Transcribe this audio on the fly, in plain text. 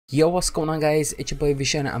Yo, what's going on guys, it's your boy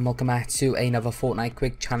Vizion and welcome back to another Fortnite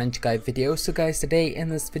quick challenge guide video. So guys, today in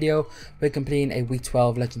this video we're completing a week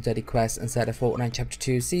 12 legendary quest inside of Fortnite chapter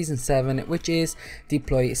 2 season 7, which is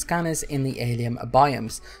deploy scanners in the alien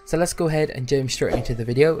biomes. So let's go ahead and jump straight into the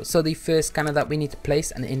video. So the first scanner that we need to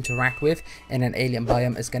place and interact with in an alien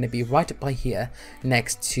biome is going to be right by here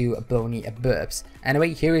next to Bony Burbs.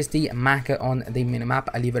 Anyway, here is the marker on the minimap.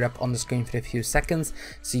 I leave it up on the screen for a few seconds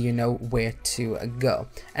so you know where to go.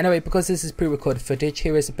 Anyway, because this is pre-recorded footage,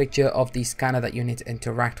 here is a picture of the scanner that you need to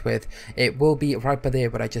interact with. It will be right by there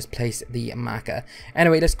where I just placed the marker.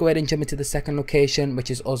 Anyway, let's go ahead and jump into the second location, which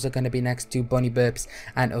is also going to be next to Bunny Burps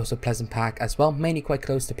and also Pleasant Park as well, mainly quite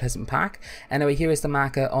close to Pleasant Park. Anyway, here is the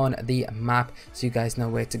marker on the map so you guys know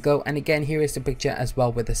where to go. And again, here is the picture as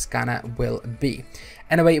well where the scanner will be.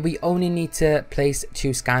 Anyway, we only need to place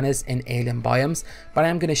 2 scanners in alien biomes, but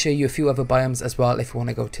I'm going to show you a few other biomes as well if you want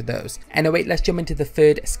to go to those. Anyway, let's jump into the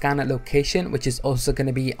third scanner location, which is also going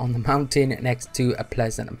to be on the mountain next to a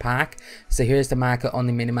Pleasant Park. So here's the marker on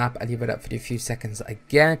the minimap. I'll leave it up for a few seconds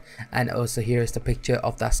again, and also here is the picture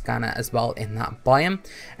of that scanner as well in that biome.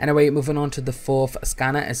 Anyway, moving on to the fourth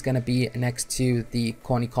scanner is going to be next to the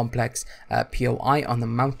Corny Complex POI on the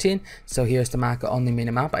mountain. So here's the marker on the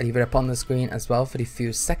minimap. I'll leave it up on the screen as well for the few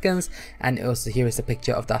seconds, and also here is a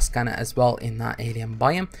picture of that scanner as well in that alien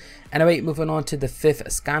biome. Anyway, moving on to the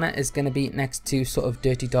fifth scanner is going to be next to sort of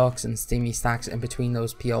dirty docks and steamy stacks in between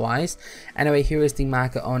those POIs. Anyway, here is the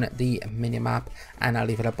marker on the minimap, and I'll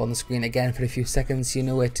leave it up on the screen again for a few seconds so you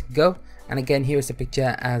know where to go. And again, here is the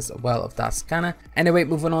picture as well of that scanner. Anyway,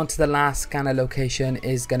 moving on to the last scanner location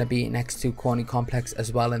is going to be next to Corny Complex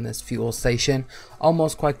as well in this fuel station,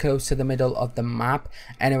 almost quite close to the middle of the map.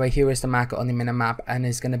 Anyway, here is the marker on the minimap, and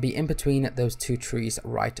is going to be in between those 2 trees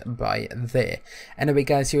right by there. Anyway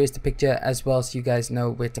guys, here is the picture as well so you guys know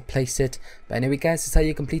where to place it. But anyway guys, this is how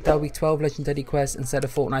you complete that week 12 legendary quest inside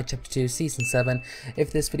of Fortnite chapter 2 season 7.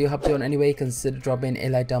 If this video helped you in any way, consider dropping a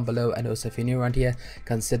like down below, and also if you're new around here,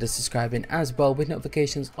 consider subscribing as well with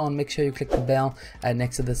notifications on. Make sure you click the bell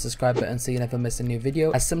next to the subscribe button so you never miss a new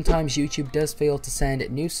video, as sometimes YouTube does fail to send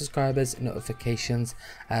new subscribers notifications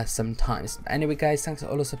sometimes. Anyway guys, thanks for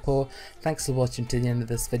all the support, thanks for watching to the end of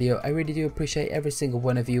this video. I really do appreciate every single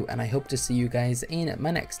one of you, and I hope to see you guys in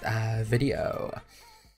my next video.